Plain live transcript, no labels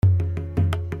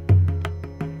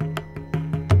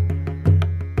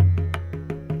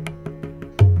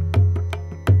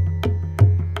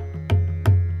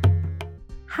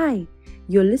Hi,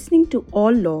 you're listening to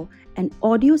All Law, an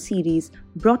audio series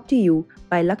brought to you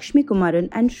by Lakshmi Kumaran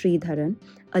and Sridharan,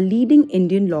 a leading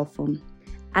Indian law firm.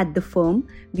 At the firm,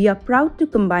 we are proud to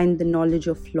combine the knowledge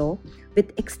of law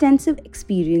with extensive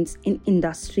experience in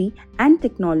industry and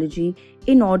technology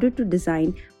in order to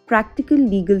design practical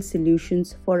legal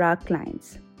solutions for our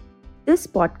clients. This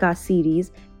podcast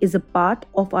series is a part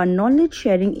of our knowledge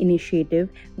sharing initiative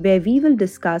where we will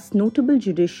discuss notable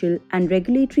judicial and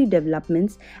regulatory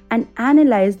developments and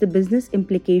analyze the business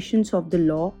implications of the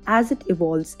law as it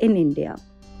evolves in India.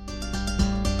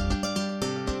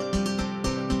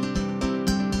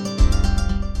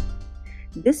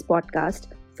 This podcast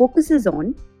focuses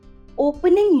on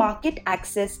opening market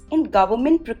access in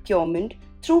government procurement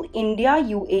through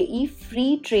India-UAE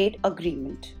Free Trade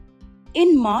Agreement.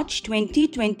 In March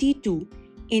 2022,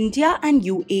 India and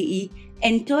UAE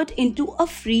entered into a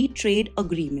free trade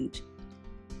agreement.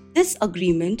 This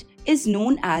agreement is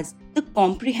known as the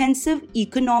Comprehensive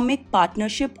Economic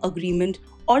Partnership Agreement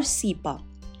or CEPA.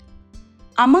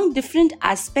 Among different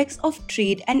aspects of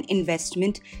trade and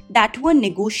investment that were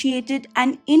negotiated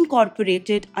and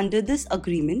incorporated under this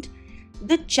agreement,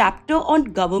 the chapter on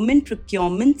government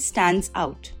procurement stands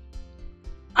out.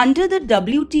 Under the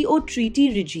WTO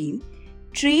treaty regime,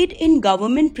 trade in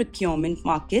government procurement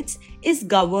markets is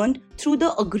governed through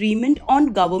the Agreement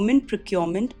on Government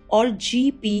Procurement or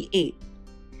GPA.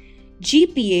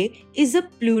 GPA is a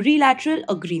plurilateral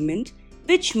agreement,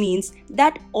 which means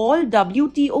that all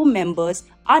WTO members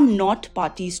are not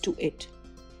parties to it.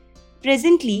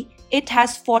 Presently, it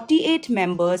has 48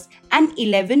 members and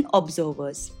 11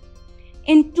 observers.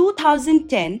 In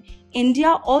 2010,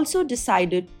 India also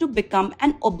decided to become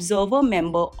an observer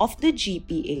member of the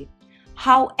GPA.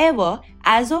 However,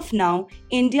 as of now,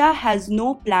 India has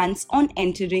no plans on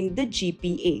entering the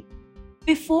GPA.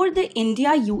 Before the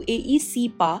India-UAE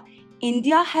CEPA,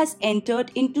 India has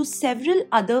entered into several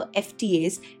other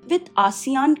FTAs with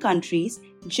ASEAN countries,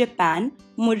 Japan,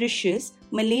 Mauritius,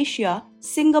 Malaysia,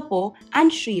 Singapore,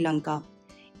 and Sri Lanka.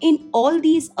 In all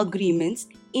these agreements,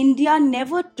 India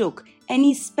never took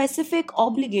any specific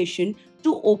obligation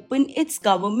to open its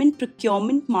government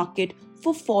procurement market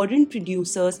for foreign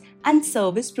producers and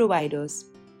service providers.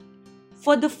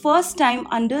 For the first time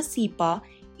under CEPA,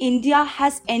 India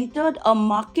has entered a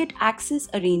market access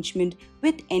arrangement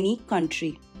with any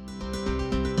country.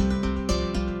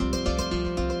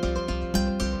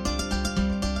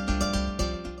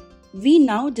 We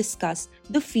now discuss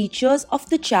the features of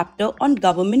the chapter on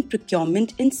government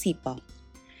procurement in CEPA.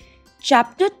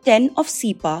 Chapter 10 of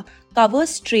CEPA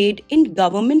covers trade in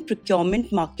government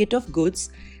procurement market of goods,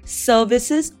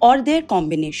 services or their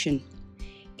combination.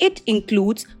 It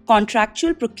includes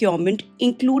contractual procurement,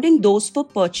 including those for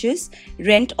purchase,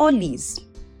 rent or lease.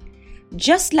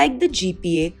 Just like the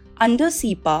GPA, under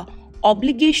CEPA,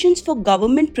 obligations for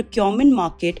government procurement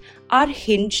market are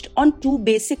hinged on two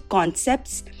basic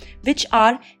concepts, which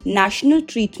are national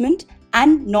treatment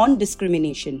and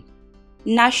non-discrimination.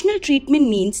 National treatment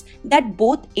means that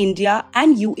both India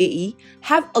and UAE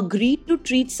have agreed to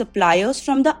treat suppliers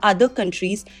from the other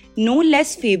countries no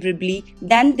less favorably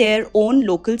than their own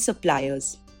local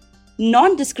suppliers.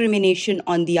 Non-discrimination,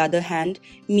 on the other hand,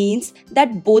 means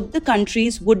that both the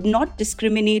countries would not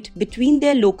discriminate between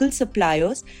their local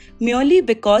suppliers merely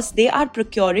because they are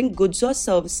procuring goods or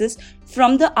services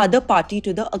from the other party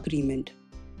to the agreement.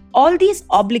 All these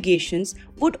obligations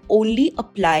would only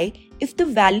apply if the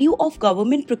value of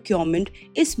government procurement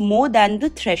is more than the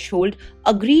threshold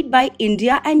agreed by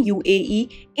India and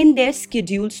UAE in their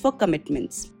schedules for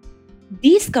commitments.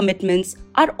 These commitments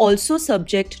are also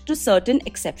subject to certain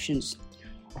exceptions.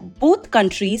 Both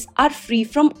countries are free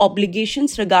from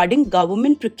obligations regarding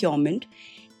government procurement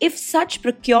if such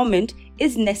procurement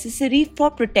is necessary for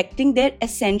protecting their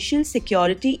essential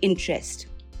security interest.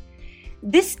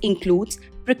 This includes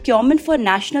procurement for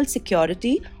national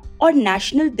security or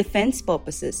national defense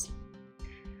purposes.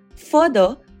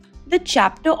 Further, the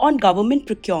chapter on government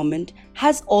procurement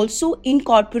has also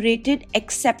incorporated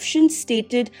exceptions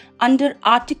stated under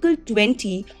Article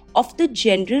 20 of the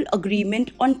General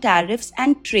Agreement on Tariffs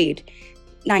and Trade,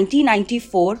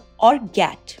 1994 or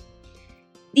GATT.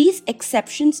 These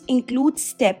exceptions include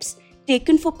steps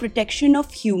taken for protection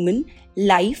of human,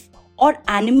 life, or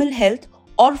animal health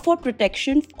or for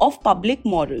protection of public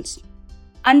morals.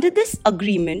 Under this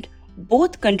agreement,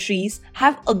 both countries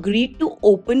have agreed to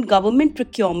open government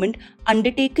procurement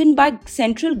undertaken by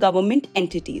central government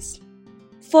entities.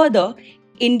 Further,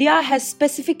 India has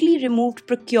specifically removed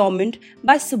procurement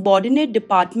by subordinate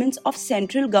departments of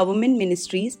central government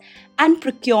ministries and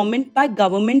procurement by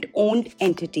government-owned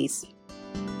entities.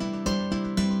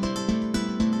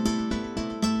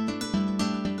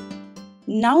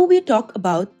 Now we talk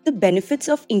about the benefits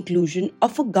of inclusion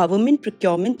of a government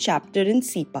procurement chapter in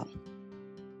SEPA.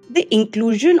 The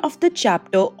inclusion of the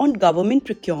chapter on government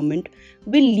procurement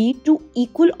will lead to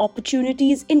equal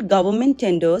opportunities in government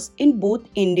tenders in both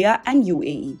India and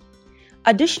UAE.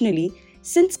 Additionally,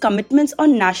 since commitments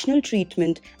on national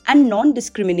treatment and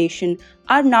non-discrimination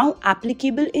are now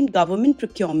applicable in government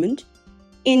procurement,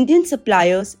 Indian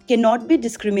suppliers cannot be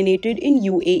discriminated in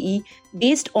UAE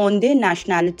based on their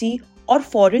nationality or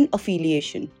foreign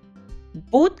affiliation.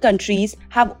 Both countries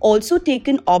have also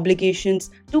taken obligations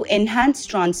to enhance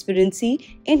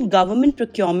transparency in government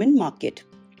procurement market.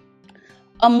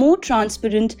 A more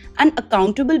transparent and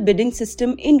accountable bidding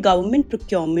system in government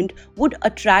procurement would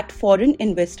attract foreign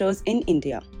investors in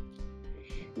India.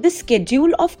 The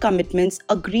schedule of commitments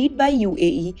agreed by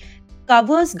UAE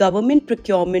covers government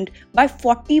procurement by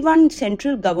 41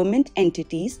 central government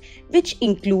entities, which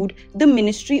include the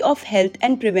Ministry of Health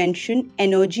and Prevention,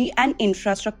 Energy and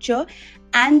Infrastructure,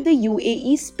 and the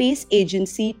UAE Space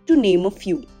Agency, to name a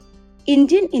few.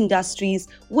 Indian industries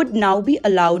would now be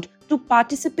allowed to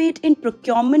participate in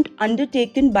procurement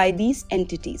undertaken by these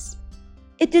entities.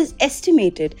 It is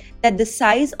estimated that the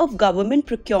size of government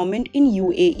procurement in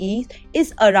UAE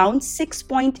is around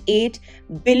 $6.8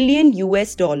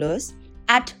 billion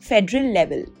at federal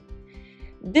level.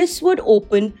 This would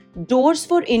open doors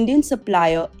for Indian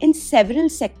suppliers in several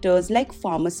sectors like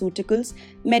pharmaceuticals,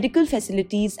 medical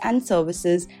facilities and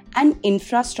services, and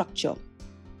infrastructure.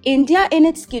 India, in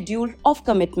its schedule of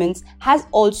commitments, has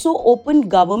also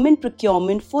opened government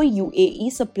procurement for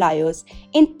UAE suppliers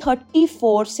in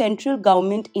 34 central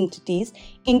government entities,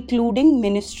 including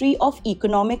Ministry of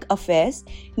Economic Affairs,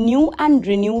 New and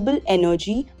Renewable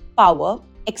Energy, Power,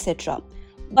 etc.,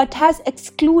 but has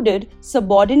excluded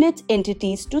subordinate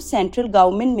entities to central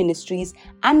government ministries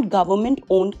and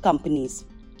government-owned companies.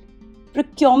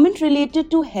 Procurement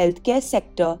related to healthcare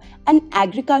sector and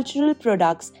agricultural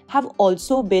products have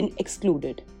also been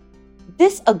excluded.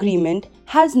 This agreement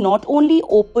has not only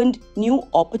opened new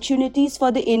opportunities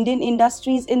for the Indian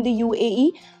industries in the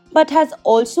UAE, but has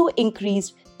also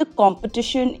increased the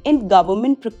competition in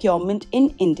government procurement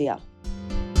in India.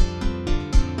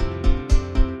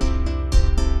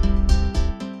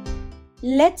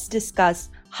 Let's discuss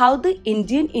how the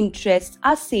Indian interests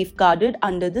are safeguarded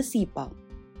under the SEPA.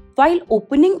 While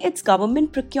opening its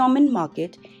government procurement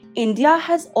market, India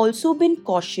has also been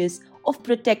cautious of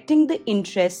protecting the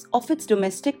interests of its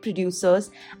domestic producers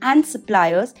and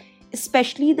suppliers,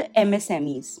 especially the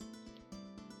MSMEs.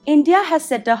 India has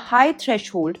set a high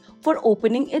threshold for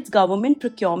opening its government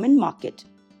procurement market.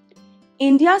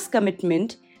 India's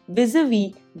commitment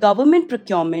vis-à-vis government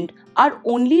procurement are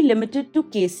only limited to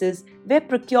cases where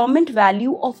procurement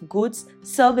value of goods,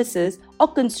 services or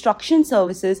construction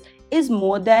services is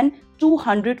more than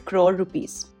 200 crore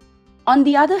rupees. On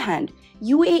the other hand,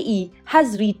 UAE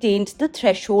has retained the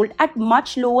threshold at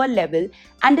much lower level,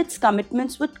 and its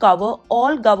commitments would cover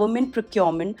all government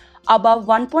procurement above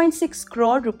 1.6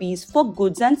 crore rupees for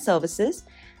goods and services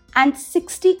and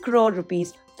 60 crore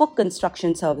rupees for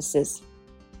construction services.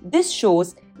 This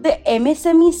shows the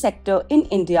MSME sector in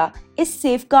India is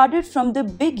safeguarded from the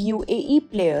big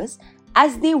UAE players,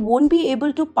 as they won't be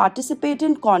able to participate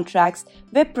in contracts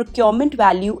where procurement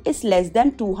value is less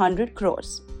than 200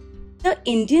 crores. The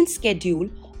Indian schedule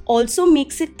also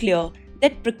makes it clear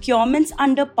that procurements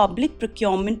under Public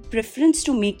Procurement Preference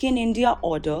to Make in India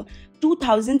Order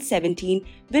 2017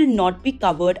 will not be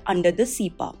covered under the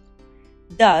SEPA.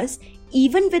 Thus,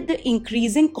 even with the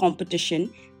increasing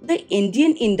competition, the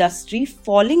Indian industry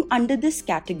falling under this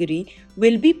category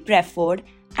will be preferred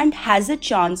and has a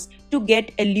chance to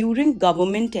get alluring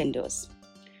government tenders.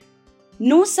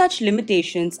 No such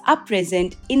limitations are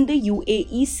present in the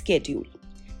UAE schedule.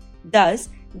 Thus,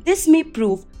 this may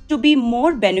prove to be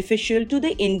more beneficial to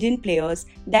the Indian players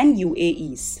than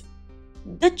UAE's.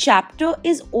 The chapter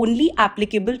is only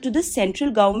applicable to the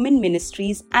central government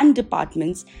ministries and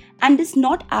departments and is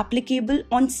not applicable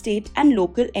on state and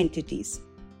local entities.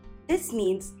 This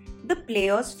means the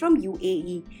players from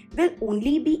UAE will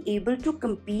only be able to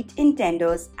compete in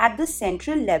tenders at the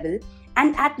central level,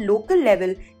 and at local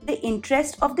level, the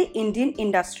interest of the Indian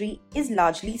industry is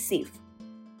largely safe.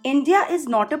 India is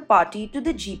not a party to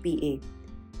the GPA,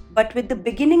 but with the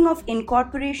beginning of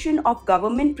incorporation of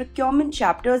government procurement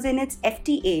chapters in its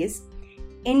FTAs,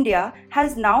 India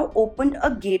has now opened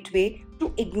a gateway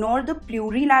to ignore the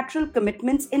plurilateral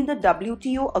commitments in the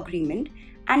WTO agreement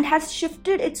and has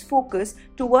shifted its focus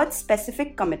towards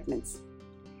specific commitments.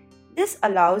 This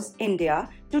allows India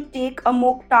to take a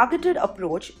more targeted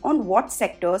approach on what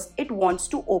sectors it wants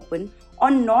to open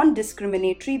on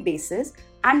non-discriminatory basis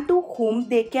and to whom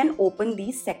they can open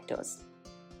these sectors.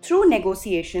 Through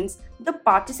negotiations, the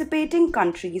participating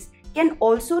countries can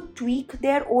also tweak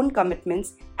their own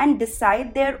commitments and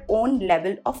decide their own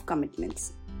level of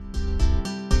commitments.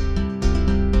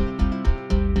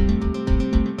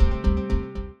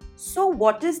 So,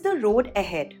 what is the road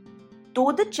ahead?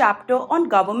 Though the chapter on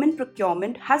government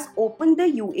procurement has opened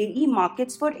the UAE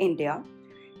markets for India,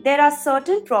 there are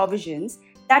certain provisions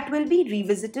that will be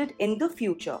revisited in the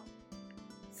future.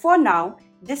 For now,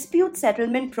 dispute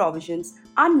settlement provisions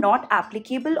are not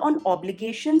applicable on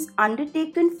obligations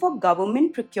undertaken for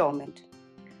government procurement.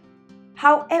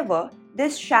 However,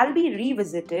 this shall be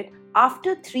revisited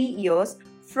after 3 years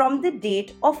from the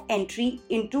date of entry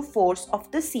into force of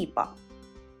the CEPA.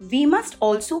 We must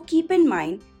also keep in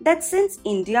mind that since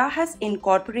India has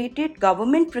incorporated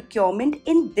government procurement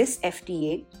in this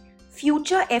FTA,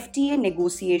 future FTA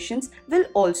negotiations will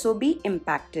also be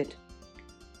impacted.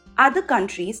 Other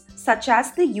countries such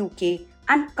as the UK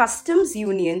and customs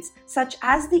unions such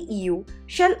as the EU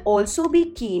shall also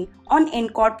be keen on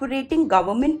incorporating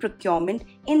government procurement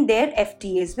in their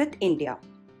FTAs with India.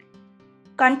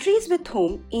 Countries with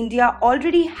whom India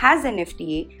already has an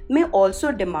FTA may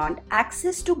also demand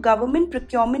access to government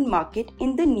procurement market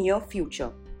in the near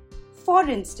future. For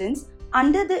instance,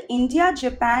 under the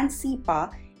India-Japan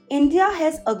CEPA, India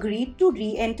has agreed to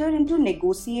re-enter into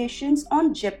negotiations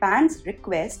on Japan's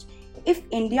request if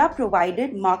India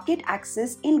provided market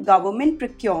access in government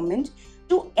procurement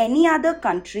to any other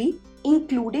country,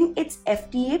 including its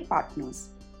FTA partners.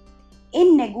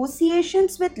 In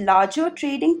negotiations with larger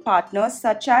trading partners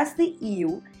such as the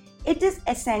EU, it is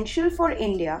essential for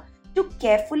India to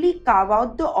carefully carve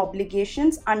out the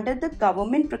obligations under the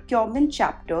government procurement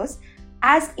chapters,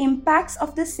 as impacts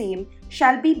of the same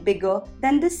shall be bigger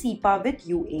than the CEPA with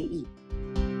UAE.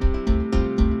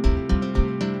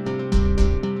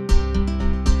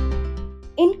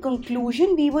 In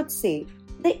conclusion, we would say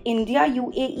the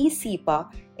India-UAE CEPA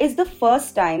is the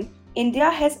first time India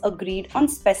has agreed on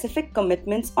specific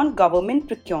commitments on government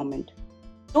procurement.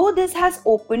 Though this has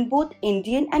opened both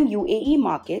Indian and UAE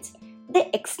markets,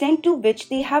 the extent to which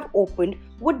they have opened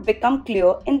would become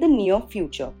clear in the near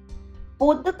future.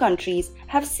 Both the countries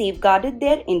have safeguarded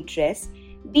their interests,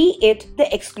 be it the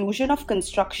exclusion of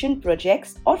construction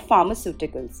projects or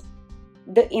pharmaceuticals.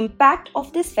 The impact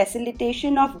of this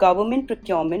facilitation of government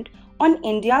procurement on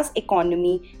India's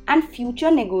economy and future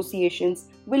negotiations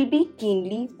will be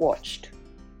keenly watched.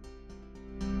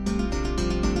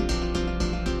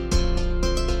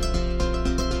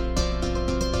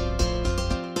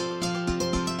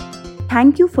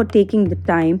 Thank you for taking the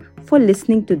time for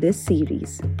listening to this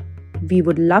series. We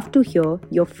would love to hear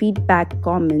your feedback,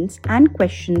 comments, and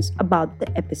questions about the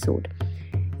episode.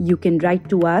 You can write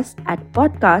to us at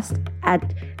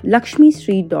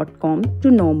podcast@lakshmisree.com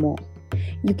to know more.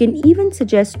 You can even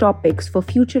suggest topics for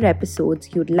future episodes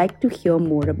you'd like to hear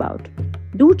more about.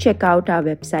 Do check out our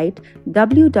website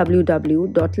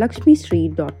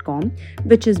www.lakshmisree.com,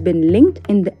 which has been linked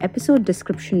in the episode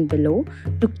description below,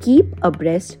 to keep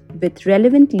abreast with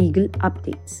relevant legal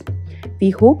updates.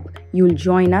 We hope you'll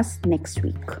join us next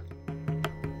week.